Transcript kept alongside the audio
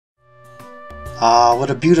Ah, what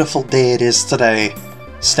a beautiful day it is today.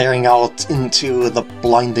 Staring out into the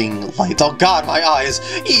blinding light. Oh god, my eyes!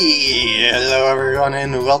 Hello everyone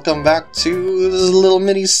and welcome back to this little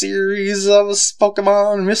mini-series of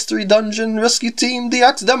Pokemon Mystery Dungeon Rescue Team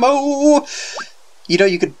DX demo! You know,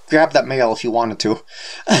 you could grab that mail if you wanted to.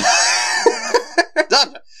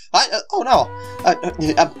 Oh no!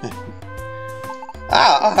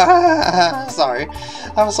 Sorry.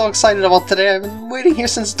 I was so excited about today. I've been waiting here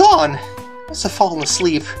since dawn. I must have fallen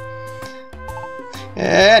asleep.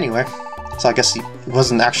 Anyway, so I guess he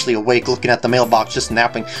wasn't actually awake looking at the mailbox, just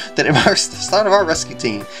napping. That it marks the start of our rescue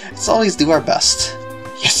team. Let's always do our best.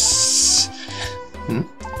 Yes!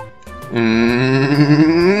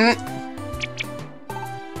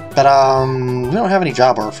 But, we don't have any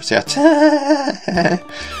job offers yet.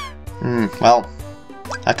 Well,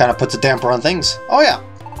 that kind of puts a damper on things. Oh yeah!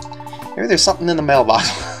 Maybe there's something in the mailbox.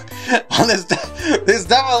 Oh, there's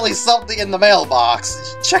definitely something in the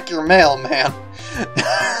mailbox. Check your mail, man.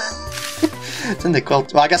 It's in the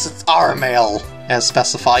quilt. Well, I guess it's our mail, as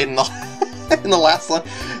specified in the in the last one.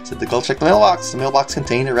 Said to go check the mailbox. The mailbox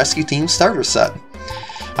contained a rescue team starter set.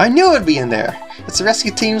 I knew it'd be in there. It's a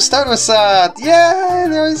rescue team starter set. Yeah,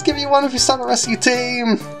 they always give you one if you start a rescue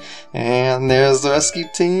team. And there's the rescue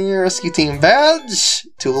team badge.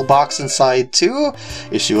 Toolbox inside too.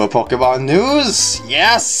 Issue of Pokemon news.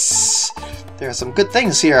 Yes, there are some good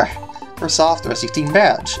things here. First off, the rescue team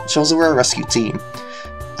badge. It shows that we're a rescue team.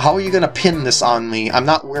 How are you gonna pin this on me? I'm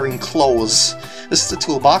not wearing clothes. This is the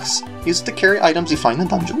toolbox. Use it to carry items you find in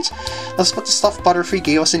dungeons. Let's put the stuff Butterfree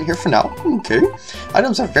gave us in here for now. Okay.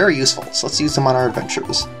 Items are very useful, so let's use them on our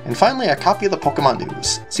adventures. And finally, a copy of the Pokemon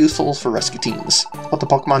news. It's useful for rescue teams. Put the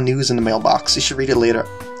Pokemon news in the mailbox. You should read it later.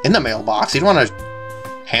 In the mailbox? You don't want to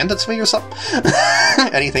hand it to me or something?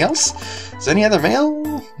 Anything else? Is there any other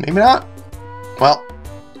mail? Maybe not? Well,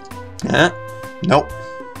 nope.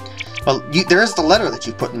 Well, there is the letter that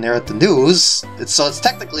you put in there at the news, so it's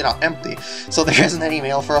technically not empty, so there isn't any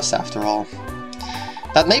mail for us after all.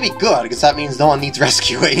 That may be good, because that means no one needs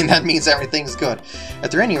rescuing, that means everything's good. If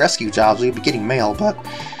there are any rescue jobs, we'd be getting mail, but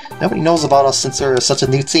nobody knows about us since we're such a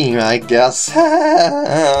new team, I guess.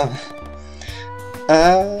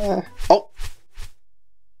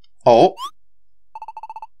 Oh,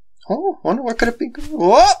 wonder what could it be?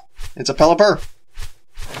 What? It's a Pelipper.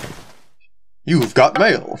 You've got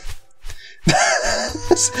mail.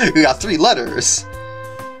 We got 3 letters.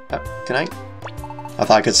 Can I? I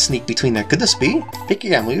thought I could sneak between there. Could this be?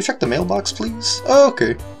 PkGam, will you check the mailbox, please?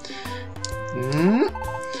 Okay.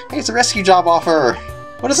 Hey, it's a rescue job offer.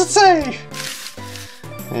 What does it say?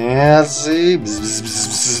 Yeah, let's see.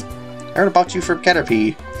 I heard about you from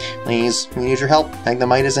Caterpie. Please, we need your help.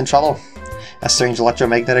 Magnemite is in trouble. A strange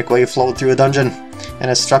electromagnetic wave flowed through a dungeon, and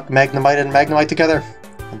it struck Magnemite and Magnemite together.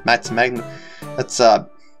 That's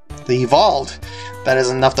the evolved. That is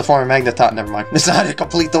enough to form a Magnetot. Never mind. It's not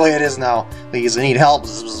complete the way it is now. Please, we need help.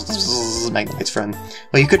 Magnemite's friend.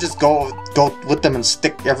 Well, you could just go with them and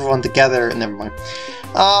stick everyone together, and never mind.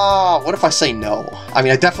 What if I say no? I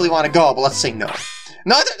mean, I definitely want to go, but let's say no.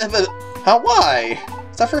 No, why?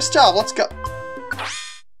 It's our first job. Let's go.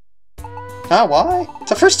 Why?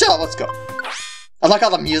 It's our first job. Let's go. I like how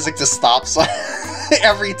the music just stops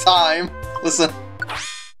every time. Listen.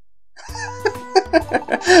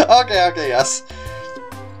 Okay, yes.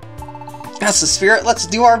 That's the spirit, let's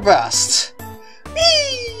do our best.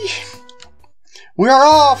 Whee! We are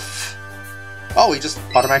off! Oh, we just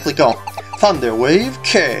automatically go. Thunderwave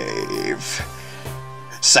Cave.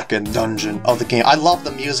 Second dungeon of the game. I love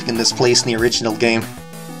the music in this place in the original game.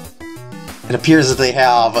 It appears that they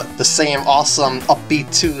have the same awesome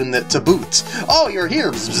upbeat tune to boot. Oh, you're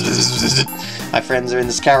here! My friends are in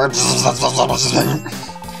this cavern.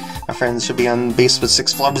 My friends should be on base with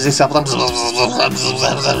 6 floors.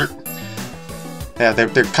 Yeah, they're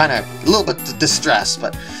kind of a little bit distressed,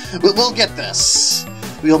 but we'll get this.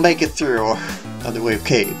 We'll make it through. Thunderwave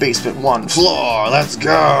Cave, basement 1 floor. Let's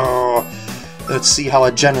go. Let's see how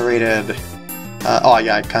it generated. Oh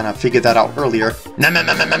yeah, I kind of figured that out earlier.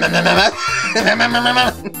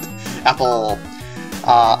 Apple.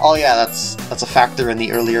 Oh yeah, that's a factor in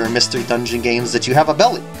the earlier Mystery Dungeon games that you have a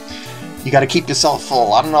belly. You gotta keep yourself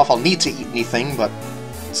full. I don't know if I'll need to eat anything, but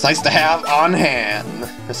it's nice to have on hand.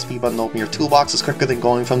 Press B button to open your toolbox is quicker than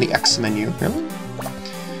going from the X menu. Really?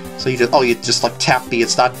 So you just like tap B.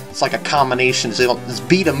 It's like a combination. So it's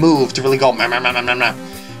B to move to really go.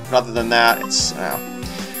 Rather than that, it's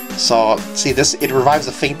so see this. It revives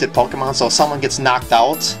a fainted Pokemon. So if someone gets knocked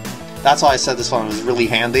out, that's why I said this one was really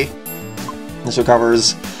handy. This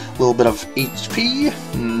recovers a little bit of HP.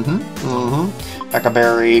 Becca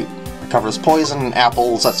Berry covers poison,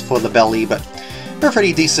 apples, that's for the belly, but They're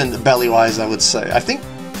pretty decent belly-wise, I would say. I think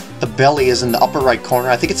the belly is in the upper right corner.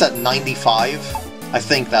 I think it's at 95. I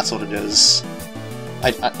think that's what it is.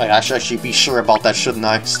 I should be sure about that, shouldn't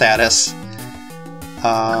I? Status.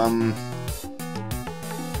 Where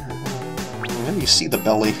do you see the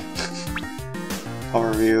belly?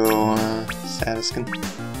 Overview, status can...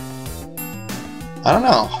 I don't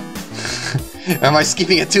know. Am I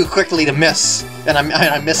skipping it too quickly to miss? And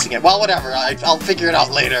I'm missing it. Well, whatever. I'll figure it out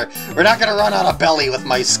later. We're not gonna run out of belly with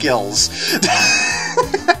my skills.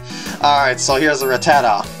 Alright, so here's the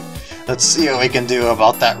Rattata. Let's see what we can do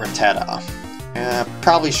about that Rattata.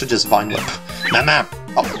 Probably should just Vine Whip. Nah.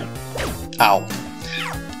 Oh. Ow.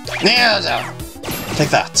 Yeah, take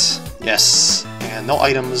that. Yes. And no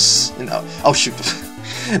items. Oh, shoot.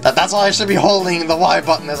 That's why I should be holding the Y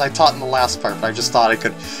button as I taught in the last part. I just thought I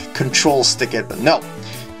could control stick it, but no.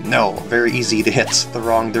 No. Very easy to hit the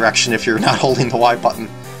wrong direction if you're not holding the Y button.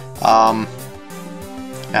 I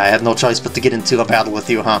had no choice but to get into a battle with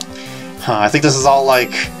you, huh? I think this is all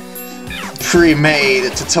like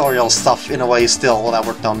pre-made tutorial stuff in a way still. Well, that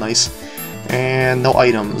worked out nice. And no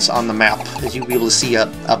items on the map. As you'll be able to see a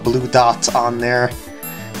blue dot on there.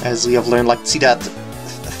 As we have learned, like, see that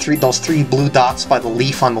those three blue dots by the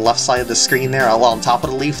leaf on the left side of the screen there, well, on top of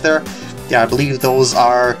the leaf there? Yeah, I believe those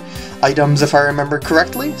are items if I remember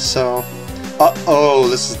correctly, so... Uh-oh,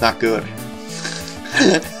 this is not good.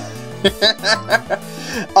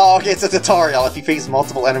 Oh, okay, it's a tutorial. If you face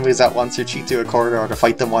multiple enemies at once, you cheat to a corridor to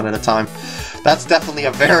fight them one at a time. That's definitely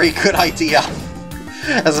a very good idea.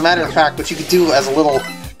 As a matter of fact, what you could do as a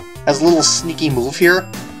little sneaky move here,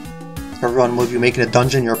 for every one move you make in a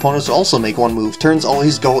dungeon, your opponents will also make one move. Turns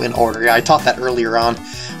always go in order. Yeah, I taught that earlier on.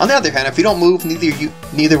 On the other hand, if you don't move,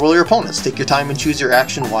 neither will your opponents. Take your time and choose your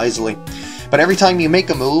action wisely. But every time you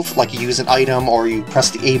make a move, like you use an item or you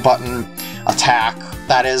press the A button, attack,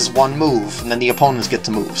 that is one move, and then the opponents get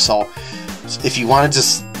to move. So if you want to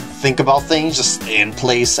just think about things, just stay in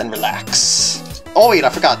place and relax. Oh wait, I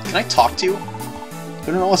forgot. Can I talk to you? You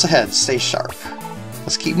don't know what's ahead. Stay sharp.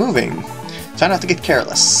 Let's keep moving. Try not to get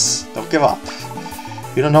careless. Don't give up.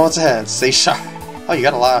 You don't know what's ahead. Stay sharp. Oh, you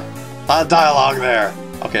got a lot of dialogue there.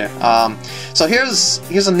 Okay. So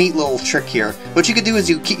here's a neat little trick here. What you can do is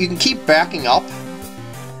you can keep backing up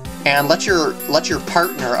and let your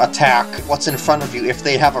partner attack what's in front of you if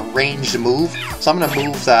they have a ranged move. So I'm gonna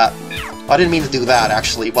move that. Oh, I didn't mean to do that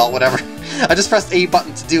actually. Well, whatever. I just pressed A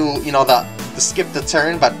button to do, you know, the skip the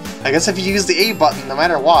turn. But I guess if you use the A button, no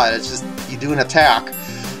matter what, it's just you do an attack.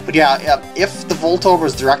 But yeah, if the Voltorb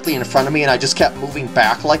was directly in front of me and I just kept moving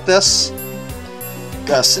back like this,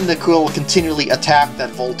 Cyndaquil will continually attack that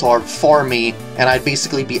Voltorb for me, and I'd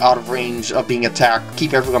basically be out of range of being attacked,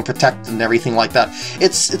 keep everyone protected and everything like that.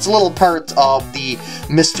 It's a little part of the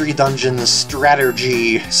Mystery Dungeon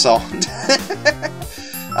strategy, so...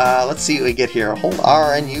 let's see what we get here. Hold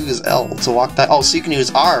R and use L to walk that... Oh, so you can use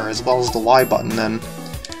R as well as the Y button then.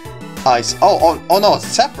 Oh no, it's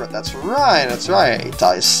separate. That's right.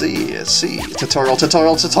 I see.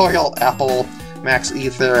 Tutorial. Apple, Max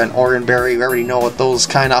Ether, and Oranberry. We already know what those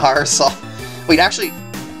kind of are. So, wait, actually,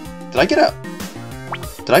 did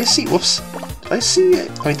I see? Whoops. Did I see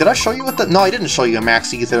it? I mean, did I show you what the? No, I didn't show you a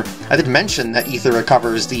Max Ether. I did mention that Ether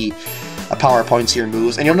recovers the power points here in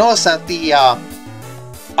moves, and you'll notice that the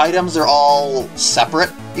items are all separate.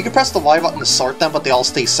 You can press the Y button to sort them, but they all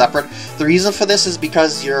stay separate. The reason for this is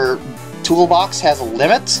because your toolbox has a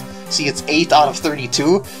limit. See, it's 8 out of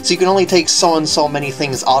 32, so you can only take so and so many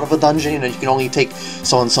things out of a dungeon, and you can only take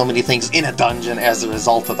so and so many things in a dungeon as a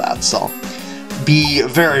result of that, so be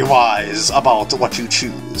very wise about what you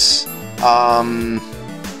choose.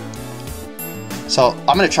 So,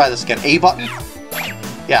 I'm gonna try this again. A button?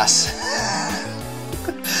 Yes.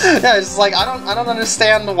 Yeah, it's like, I don't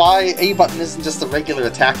understand why A button isn't just a regular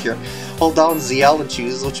attack here. Hold down ZL and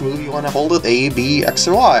choose which move you want to hold with, A, B, X,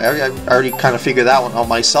 or Y. I already kind of figured that one out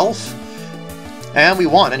myself. And we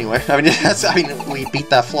won, anyway. I mean, we beat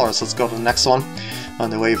that floor, so let's go to the next one. On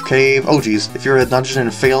the Wave Cave. Oh, geez. If you're in a dungeon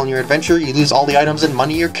and fail in your adventure, you lose all the items and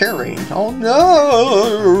money you're carrying. Oh,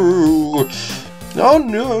 no! Oh,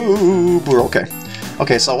 no! We're okay.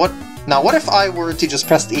 Okay, so what... Now, what if I were to just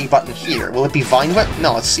press the A button here? Will it be Vine Whip?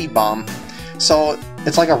 No, it's Seed Bomb. So,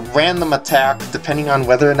 it's like a random attack depending on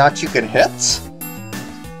whether or not you can hit?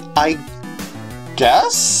 I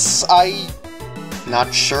guess? I'm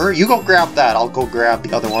not sure. You go grab that, I'll go grab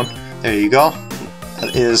the other one. There you go.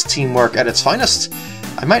 That is teamwork at its finest.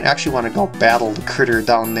 I might actually want to go battle the critter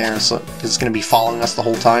down there, so it's going to be following us the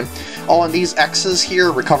whole time. Oh, and these X's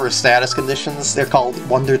here recover status conditions. They're called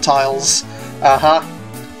Wonder Tiles.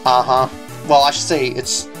 Well, I should say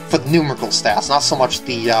it's for the numerical stats, not so much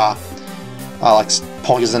the like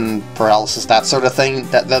poison, paralysis, that sort of thing.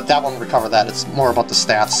 That won't recover that. It's more about the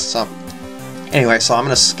stats. So anyway, so I'm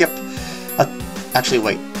gonna skip. Actually,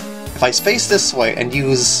 wait. If I face this way and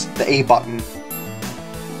use the A button,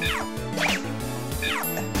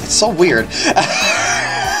 it's so weird.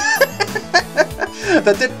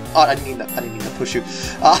 That did. Oh, I didn't mean to push you.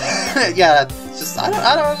 Yeah, just I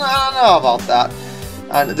don't know about that.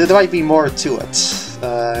 There might be more to it.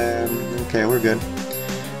 Okay, we're good.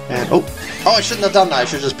 And oh, I shouldn't have done that. I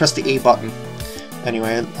should have just pressed the A button.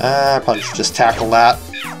 Anyway, I probably should just tackle that.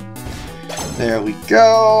 There we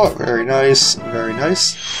go. Very nice. Very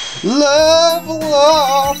nice. Level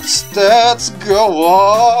up. Stats go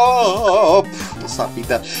up. Let's not beat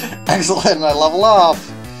that. Excellent. I level up.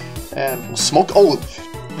 And smoke. Oh,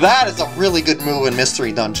 that is a really good move in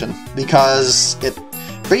Mystery Dungeon because it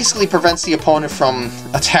basically prevents the opponent from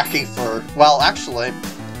attacking for. Well, actually,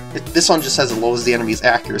 this one just says it lowers the enemy's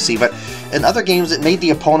accuracy, but in other games it made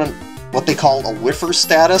the opponent what they called a whiffer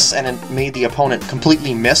status, and it made the opponent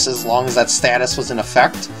completely miss as long as that status was in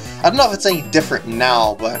effect. I don't know if it's any different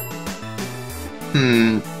now, but...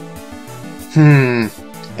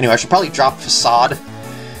 Anyway, I should probably drop Facade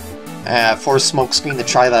for Smokescreen to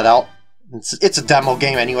try that out. It's a demo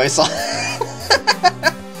game anyway, so...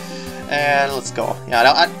 And let's go.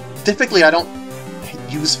 Yeah, typically I don't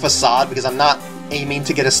use Facade because I'm not aiming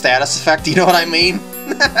to get a status effect, you know what I mean?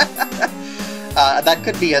 That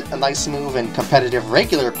could be a nice move in competitive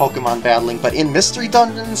regular Pokemon battling, but in Mystery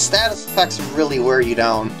Dungeons, status effects really wear you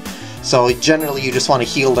down. So generally you just want to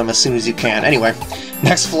heal them as soon as you can. Anyway,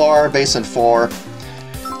 next floor, Basin 4.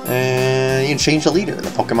 And you can change the leader. The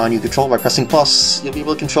Pokemon you control by pressing plus, you'll be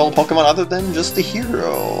able to control a Pokemon other than just the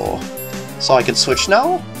hero. So I can switch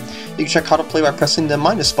now? You can check how to play by pressing the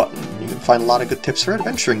minus button. You can find a lot of good tips for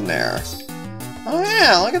adventuring there. Oh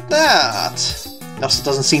yeah, look at that! It also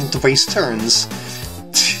doesn't seem to waste turns.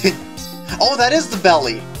 Oh, that is the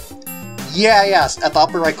belly! Yeah, yes, at the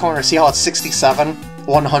upper right corner, see how it's 67?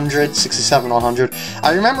 100, 67, 100.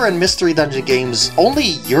 I remember in Mystery Dungeon games,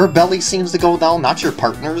 only your belly seems to go down, not your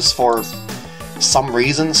partner's, for some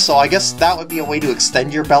reason, so I guess that would be a way to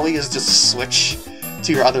extend your belly, is just switch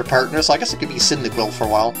to your other partner, so I guess it could be Cyndaquil for a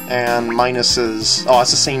while. And minus is... oh, it's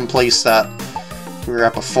the same place that we were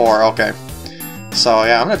at before, okay. So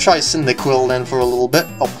yeah, I'm gonna try Cyndaquil then for a little bit.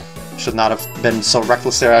 Oh, should not have been so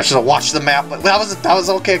reckless there, I should have watched the map, but that was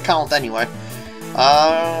okay count anyway.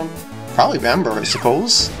 Probably Ember, I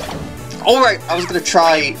suppose. Oh right, I was gonna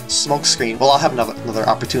try Smokescreen. Well, I'll have another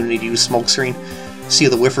opportunity to use Smokescreen. See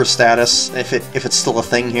the whiffer status, if it's still a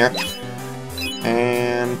thing here.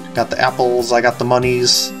 And got the apples, I got the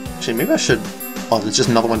monies. Actually, maybe I should... oh, there's just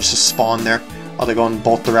another one just spawned there. Oh, they're going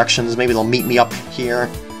both directions. Maybe they'll meet me up here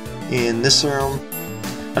in this room.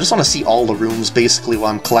 I just want to see all the rooms, basically,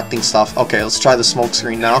 while I'm collecting stuff. Okay, let's try the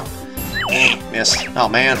Smokescreen now. Missed. Oh,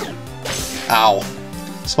 man. Ow.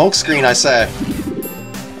 Smokescreen, I say.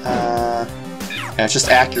 Yeah, it's just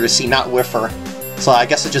accuracy, not whiffer. So I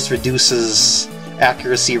guess it just reduces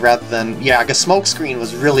accuracy rather than... yeah, I guess Smokescreen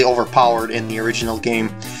was really overpowered in the original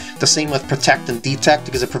game. The same with Protect and Detect,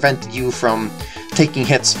 because it prevented you from taking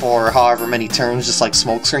hits for however many turns, just like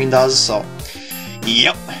Smokescreen does, so...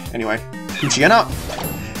 yep. Anyway, Poochyena.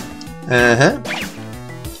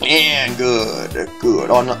 And good.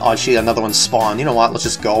 Oh, no, oh, shit, another one spawned. You know what? Let's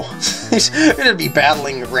just go. We're gonna be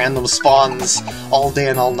battling random spawns all day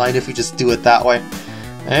and all night if we just do it that way.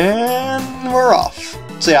 And we're off.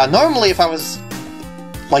 So yeah, normally if I was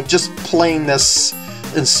like just playing this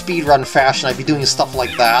in speedrun fashion, I'd be doing stuff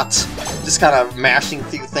like that. Just kind of mashing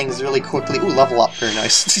through things really quickly. Ooh, level up. Very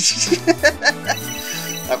nice.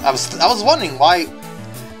 I was wondering why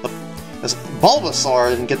this Bulbasaur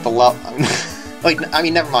didn't get the level. Wait, I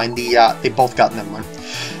mean, never mind. They both got. Never mind.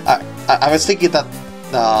 I was thinking that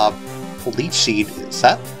Leech Seed is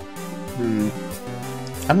that. I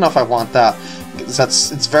don't know if I want that.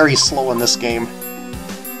 Because it's very slow in this game.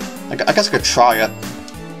 I guess I could try it.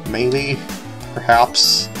 Maybe,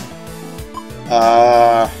 perhaps.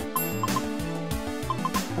 I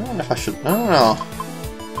don't know if I should. I don't know.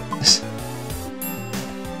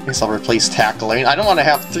 I guess I'll replace Tackle. I mean, I don't want to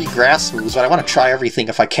have 3 grass moves, but I want to try everything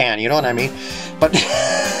if I can, you know what I mean? But...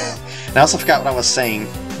 and I also forgot what I was saying.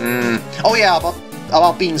 Oh yeah,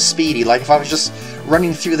 about being speedy. Like, if I was just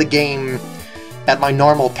running through the game at my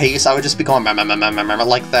normal pace, I would just be going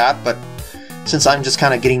like that, but since I'm just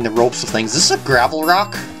kind of getting the ropes of things... is this a gravel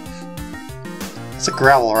rock? It's a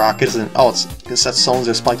gravel rock, isn't it? Oh, it's set zones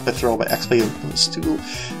are spiked by throw by XP plus 2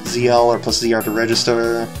 ZL or plus ZR to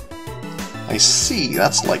register. I see,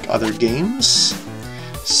 that's like other games.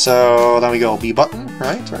 So then we go B button,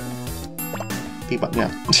 right? B button,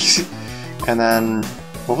 yeah. And then,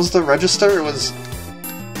 what was the register? It was...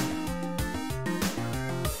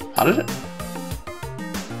 How did it?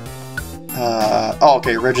 Oh,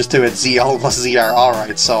 okay, register at ZL plus ZR,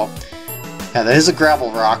 alright, so... Yeah, that is a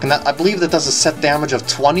gravel rock, and that, I believe that does a set damage of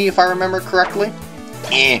 20, if I remember correctly.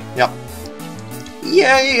 Yep.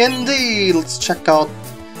 Yay, indeed! Let's check out...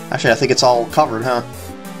 Actually, I think it's all covered, huh?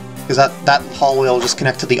 Because that hallway will just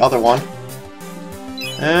connect to the other one.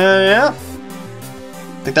 Yeah.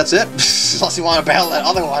 I think that's it. Unless you want to battle that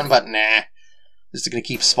other one, but nah. Just gonna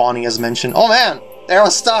keep spawning as mentioned. Oh man! The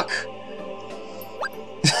arrow's stuck!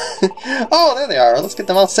 Oh, there they are. Let's get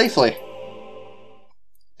them out safely.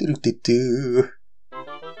 Yay!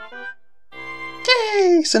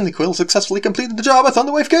 Cyndaquil successfully completed the job at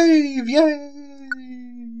Thunderwave Cave! Yay!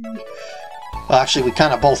 Well, actually, we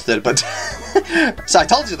kind of both did, but... So I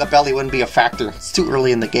told you the belly wouldn't be a factor. It's too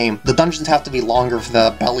early in the game. The dungeons have to be longer for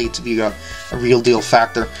the belly to be a real deal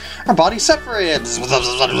factor. Our bodies separated!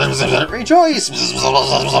 Rejoice!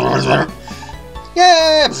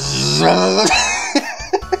 Yeah!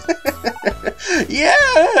 Yeah!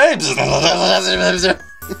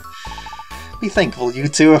 Be thankful, you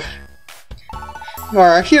two. You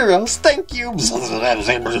are our heroes, thank you!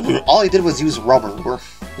 All he did was use rubber.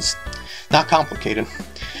 It's not complicated.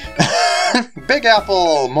 Big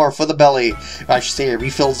apple! More for the belly. I should say it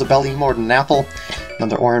refills the belly more than an apple.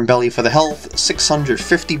 Another orange belly for the health.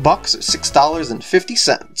 $650 or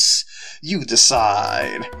 $6.50. You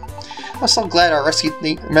decide. I'm so glad our rescue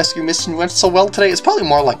mission went so well today. It's probably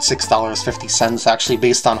more like $6.50 actually,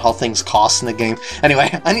 based on how things cost in the game. Anyway,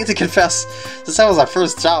 I need to confess, since that was our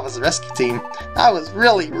first job as a rescue team, I was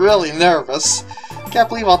really, really nervous. Can't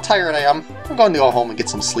believe how tired I am. I'm going to go home and get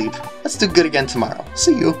some sleep. Let's do good again tomorrow.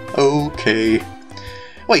 See you. Okay.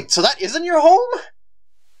 Wait, so that isn't your home?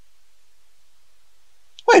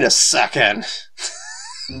 Wait a second.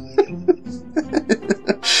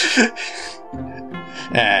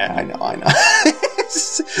 I know.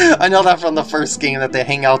 I know that from the first game that they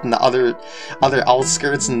hang out in the other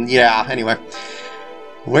outskirts, and yeah, anyway.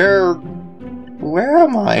 Where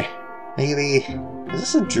am I? Maybe... Is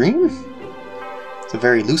this a dream? It's a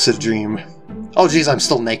very lucid dream. Oh geez, I'm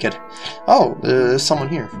still naked. Oh, there's someone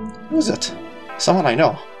here. Who is it? Someone I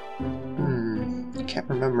know. I can't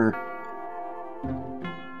remember.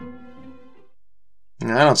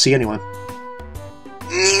 I don't see anyone.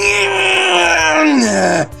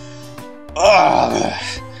 I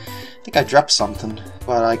think I dropped something,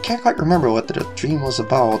 but I can't quite remember what the dream was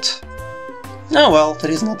about. Oh well,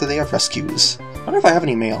 today's not the day of rescues. I wonder if I have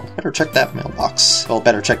any mail. Better check that mailbox. Well,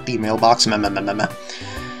 better check the mailbox. There's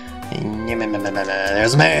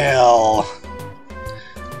mail!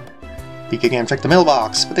 PkGam checked the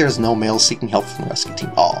mailbox, but there's no mail seeking help from the rescue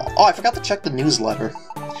team. Oh, I forgot to check the newsletter.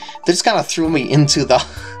 They just kind of threw me into the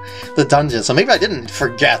dungeon, so maybe I didn't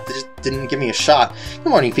forget. They just didn't give me a shot. Good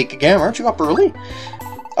morning, PkGam. Aren't you up early?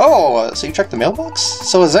 Oh, so you checked the mailbox?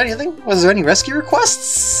 So is there anything? Was there any rescue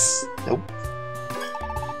requests? Nope.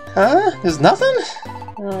 Huh? There's nothing?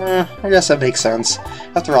 I guess that makes sense.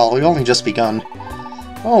 After all, we've only just begun.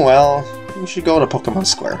 Oh well, we should go to Pokemon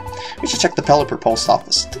Square. We should check the Pelipper post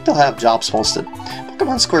office. I think they'll have jobs posted.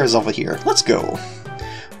 Pokemon Square is over here. Let's go.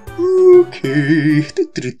 Okay.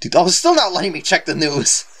 Oh, it's still not letting me check the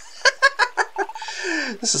news.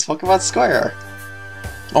 This is Pokemon Square.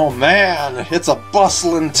 Oh man, it's a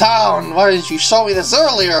bustling town. Why didn't you show me this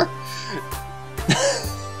earlier?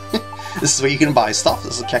 This is where you can buy stuff.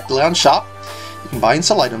 This is a Kecleon shop. You can buy and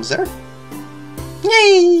sell items there.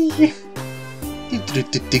 Yay!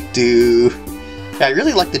 Yeah, I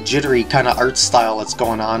really like the jittery kind of art style that's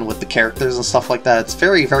going on with the characters and stuff like that. It's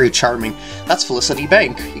very, very charming. That's Felicity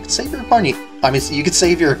Bank. You can save your money. I mean, you could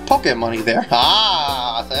save your Poké money there.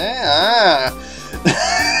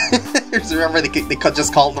 Remember, they could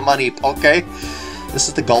just call the money Poké. This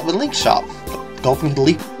is the Gulpin Link shop. Gulpin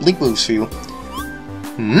Link moves for you.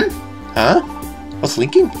 Huh? What's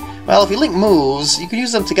linking? Well, if you link moves, you can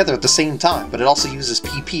use them together at the same time, but it also uses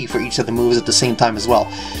PP for each of the moves at the same time as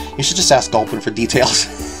well. You should just ask Gulpin for details.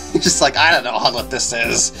 You're just like, I don't know what this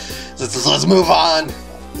is. Let's move on.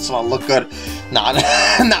 This one will look good. Nah,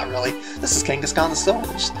 not really. This is Kangaskhan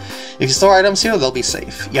Storage. If you store items here, they'll be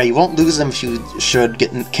safe. Yeah, you won't lose them if you should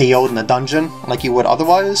get KO'd in a dungeon, like you would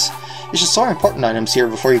otherwise. You should store important items here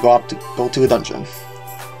before you go to a dungeon.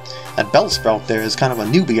 That Bellsprout there is kind of a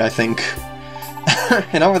newbie, I think.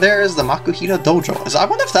 And over there is the Makuhita Dojo. I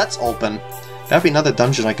wonder if that's open. That'd be another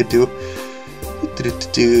dungeon I could do. At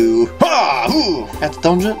the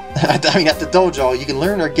dungeon? I mean, at the dojo, you can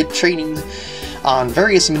learn or get training on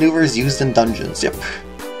various maneuvers used in dungeons. Yep.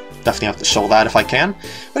 Definitely have to show that if I can.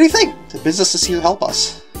 What do you think? The businesses here help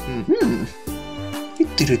us.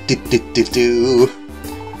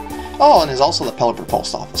 Oh, and there's also the Pelipper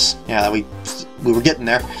Post Office. Yeah, we were getting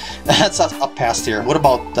there. That's up past here. What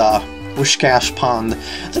about Wishcash Pond? I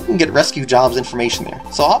think we can get rescue jobs information there.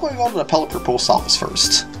 So how about we go to the Pelipper Post Office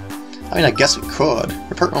first? I mean, I guess we could.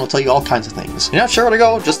 Your partner will tell you all kinds of things. You're not sure where to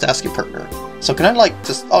go? Just ask your partner. So can I, like,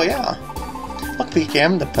 just... Oh, yeah. Look,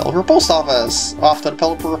 PkGam, the Pelipper Post Office. Off to the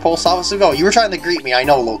Pelipper Post Office we go. You were trying to greet me. I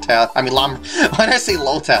know, Lotat. I mean, Why did I say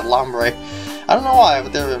Lotat? Lombre. I don't know why,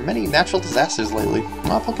 but there are many natural disasters lately. A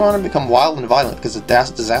lot of Pokemon have become wild and violent because the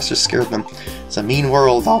disasters scared them. It's a mean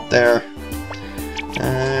world out there.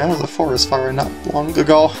 That was a forest fire not long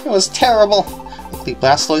ago. It was terrible. Luckily,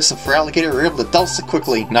 Blastoise and Feraligatr were able to douse it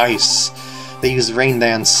quickly. Nice. They used Rain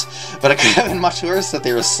Dance, but it could have been much worse that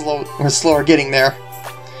they were slower getting there.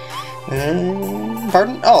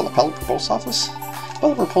 Pardon? Oh, the Pelipper Post Office?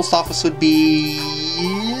 Pelipper Post Office would be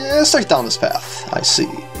straight down this path. I see.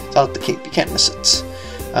 It's out at the Cape. You can't miss it.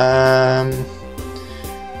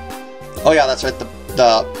 Oh yeah, that's right. The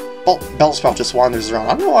Bellsprout just wanders around. I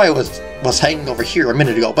don't know why it was hanging over here a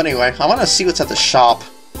minute ago, but anyway, I want to see what's at the shop.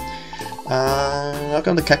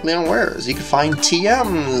 Welcome to Kecleon Wares. You can find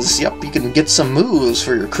TMs. Yep, you can get some moves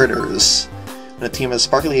for your critters. When a team is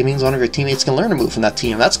sparkly, it means one of your teammates can learn a move from that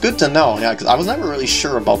team. That's good to know, yeah, because I was never really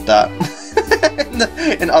sure about that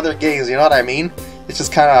in other games, you know what I mean? It's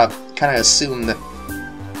just kind of assumed.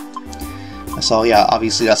 So yeah,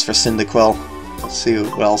 obviously that's for Cyndaquil. Let's see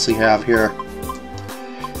what else we have here.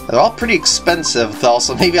 They're all pretty expensive though,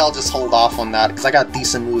 so maybe I'll just hold off on that, because I got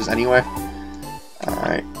decent moves anyway.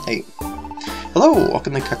 Alright, hey. Hello,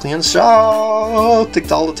 welcome to Kecleon's shop!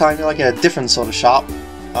 Take all the time, you're like a different sort of shop.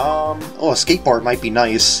 Oh, a skateboard might be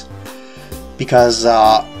nice. Because,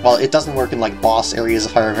 well, it doesn't work in, like, boss areas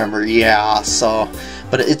if I remember, yeah, so...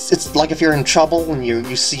 But it's like if you're in trouble and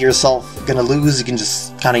you see yourself gonna lose, you can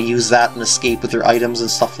just kind of use that and escape with your items and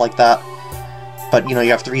stuff like that. But, you know,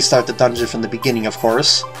 you have to restart the dungeon from the beginning, of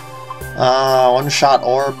course. One-shot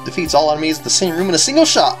orb defeats all enemies in the same room in a single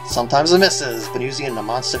shot. Sometimes it misses, but using it in a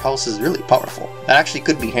monster house is really powerful. That actually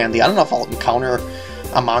could be handy. I don't know if I'll encounter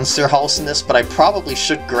a monster house in this, but I probably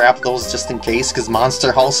should grab those just in case, because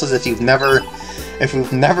monster houses, if you've never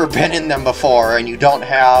been in them before and you don't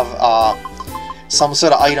have some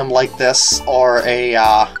sort of item like this or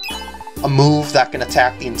a move that can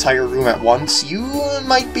attack the entire room at once, you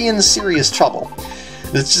might be in serious trouble.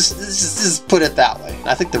 Let's just put it that way.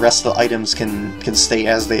 I think the rest of the items can stay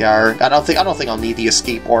as they are. I don't think I'll need the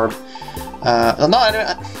escape orb. No,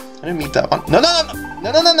 I didn't mean that one. No. No!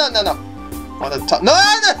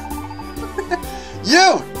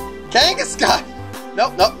 You! Kangaskhan!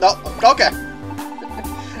 Nope. Okay.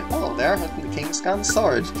 Hello there, the Kangaskhan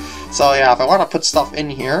sword. So yeah, if I want to put stuff in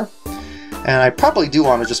here, and I probably do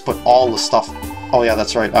want to just put all the stuff. Oh yeah,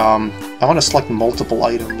 that's right. I want to select multiple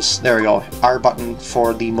items. There we go. R button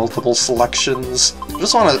for the multiple selections. I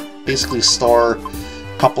just want to basically store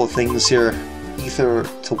a couple of things here, either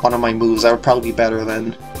to one of my moves. That would probably be better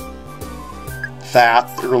than that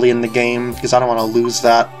early in the game, because I don't want to lose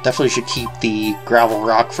that. Definitely should keep the gravel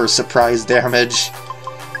rock for surprise damage.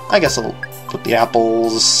 I guess I'll put the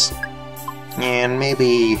apples, and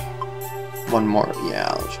maybe one more. Yeah,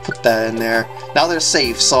 I'll just put that in there. Now they're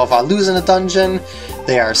safe, so if I lose in a dungeon,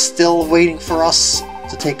 they are still waiting for us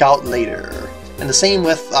to take out later. And the same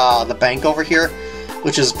with the bank over here,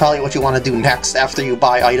 which is probably what you want to do next after you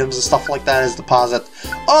buy items and stuff like that, is deposit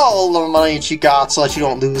all the money that you got so that you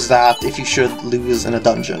don't lose that if you should lose in a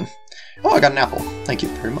dungeon. Oh, I got an apple. Thank you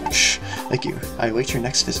very much. Thank you. I await your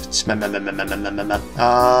next visit.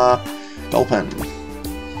 Gulpin.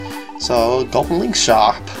 So, Gulpin Link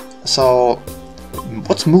Shop. So,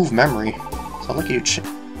 what's move memory? So I'll let you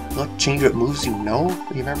change what moves you know?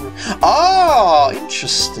 You remember? Oh,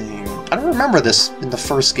 interesting. I don't remember this in the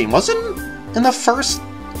first game. Was it in the first?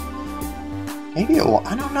 Maybe it was.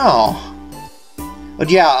 I don't know. But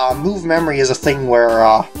yeah, move memory is a thing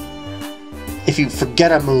where if you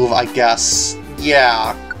forget a move, I guess,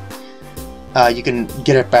 yeah, you can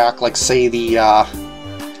get it back. Like, say the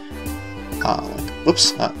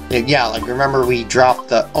whoops. Yeah, like, remember we dropped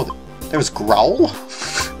the... Oh, there was Growl?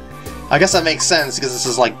 I guess that makes sense, because this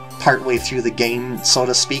is, like, partway through the game, so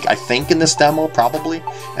to speak, I think, in this demo, probably.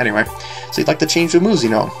 Anyway, so you'd like to change the moves,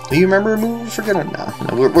 you know. Do you remember a move? Forget it now.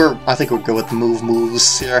 No, I think we'll go with the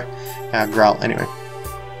moves here. Growl, anyway.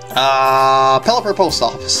 Pelipper Post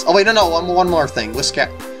Office. Oh, wait, no, one more thing.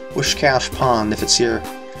 Wishcash Pond, if it's here.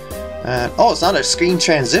 Oh, it's not a screen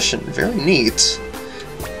transition. Very neat.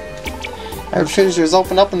 I heard fissures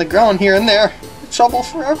open up in the ground here and there. Trouble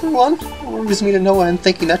for everyone. It worries me to no end,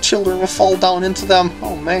 thinking that children will fall down into them.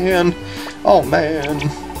 Oh man. Oh man.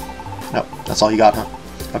 That's all you got, huh?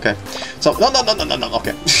 Okay. So, no,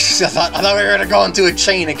 okay. I thought we were gonna go into a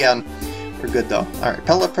chain again. We're good, though. Alright,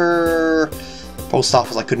 Pelipper... Post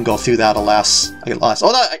office, I couldn't go through that, alas. I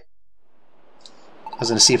was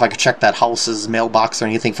gonna see if I could check that house's mailbox or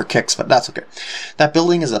anything for kicks, but that's okay. That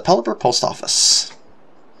building is a Pelipper post office.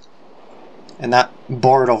 And that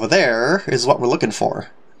board over there is what we're looking for.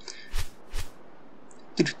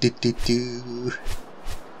 This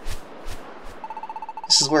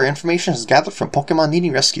is where information is gathered from Pokemon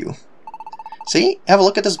needing rescue. See? Have a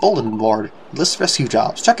look at this bulletin board. List rescue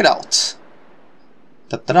jobs. Check it out.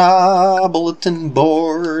 Ta-da! Bulletin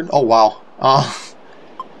board. Oh, wow.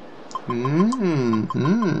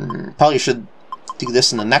 Probably should do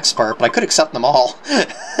this in the next part, but I could accept them all.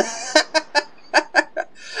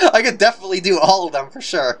 I could definitely do all of them for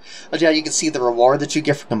sure. But yeah, you can see the reward that you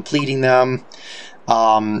get for completing them.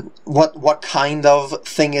 What kind of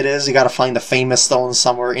thing it is. You gotta find the famous stone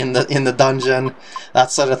somewhere in the dungeon.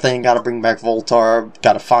 That sort of thing. Gotta bring back Voltorb.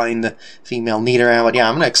 Gotta find the female Nidoran. But yeah,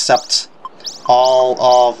 I'm gonna accept all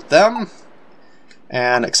of them.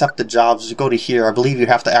 And accept the jobs. You go to here. I believe you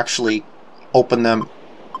have to actually open them.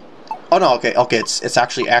 Oh no, okay, it's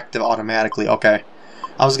actually active automatically, okay.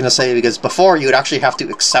 I was gonna say, because before you would actually have to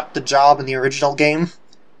accept the job in the original game,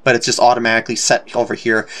 but it's just automatically set over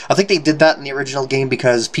here. I think they did that in the original game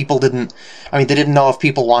because people didn't, they didn't know if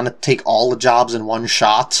people wanted to take all the jobs in one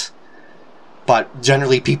shot, but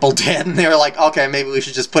generally people did, and they were like, okay, maybe we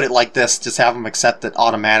should just put it like this, just have them accept it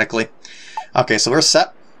automatically. Okay, so we're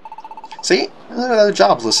set. See? There are the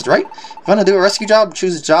jobs listed, right? If you want to do a rescue job,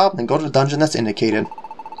 choose a job, and go to the dungeon that's indicated.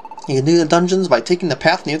 You can do the dungeons by taking the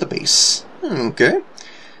path near the base. Okay.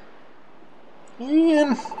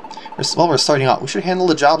 And while we're starting out, we should handle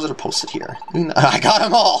the jobs that are posted here. I got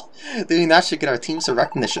them all! Doing that should get our team some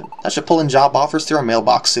recognition. That should pull in job offers through our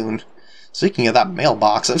mailbox soon. Speaking of that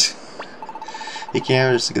mailbox, you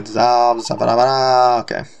can't just get jobs.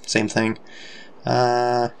 Okay, same thing.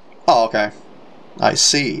 Oh, okay. I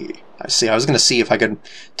see. I was gonna see if I could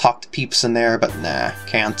talk to peeps in there, but nah,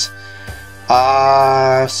 can't.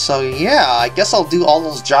 So yeah, I guess I'll do all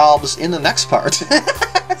those jobs in the next part.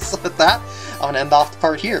 So with that, I'm gonna end off the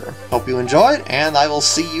part here. Hope you enjoyed, and I will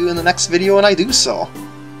see you in the next video when I do so.